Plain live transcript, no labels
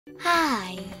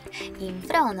Hi! In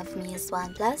front of me is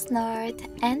OnePlus Nord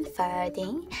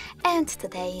N30, and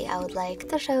today I would like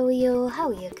to show you how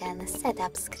you can set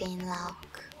up screen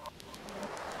lock.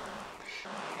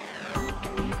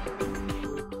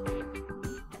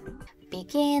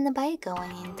 Begin by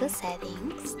going into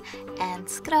Settings and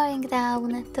scrolling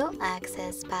down to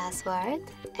access Password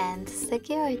and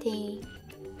Security.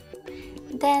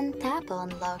 Then tap on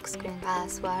Lock Screen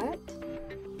Password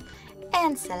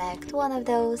and select one of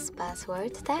those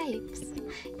password types.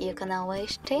 You can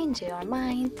always change your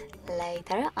mind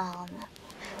later on.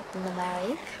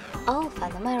 Numeric,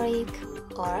 alphanumeric,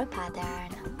 or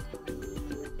pattern.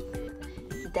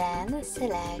 Then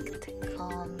select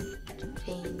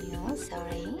Continue,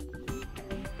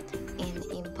 in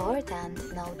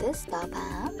Important Notice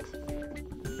pop-up.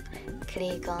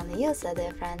 Click on Use a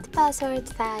different password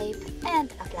type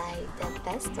and apply the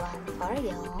best one for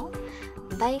you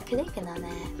by clicking on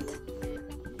it.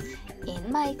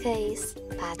 In my case,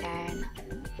 pattern.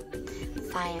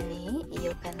 Finally,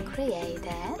 you can create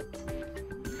it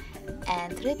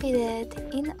and repeat it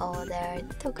in order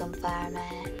to confirm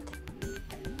it.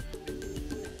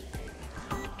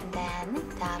 Then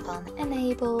tap on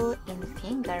Enable in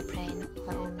Fingerprint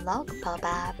Unlock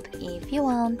pop-up if you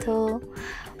want to,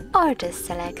 or just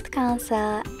select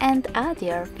Cancel and add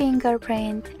your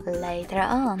fingerprint later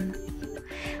on.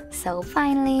 So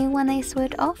finally, when I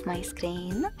switch off my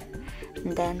screen,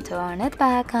 then turn it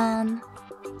back on,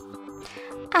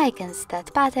 I can see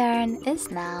that pattern is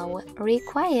now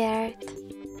required.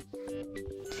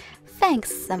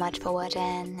 Thanks so much for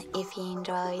watching. If you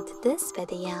enjoyed this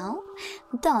video,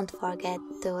 don't forget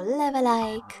to leave a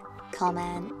like,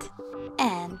 comment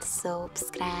and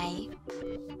subscribe.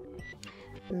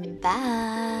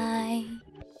 Bye!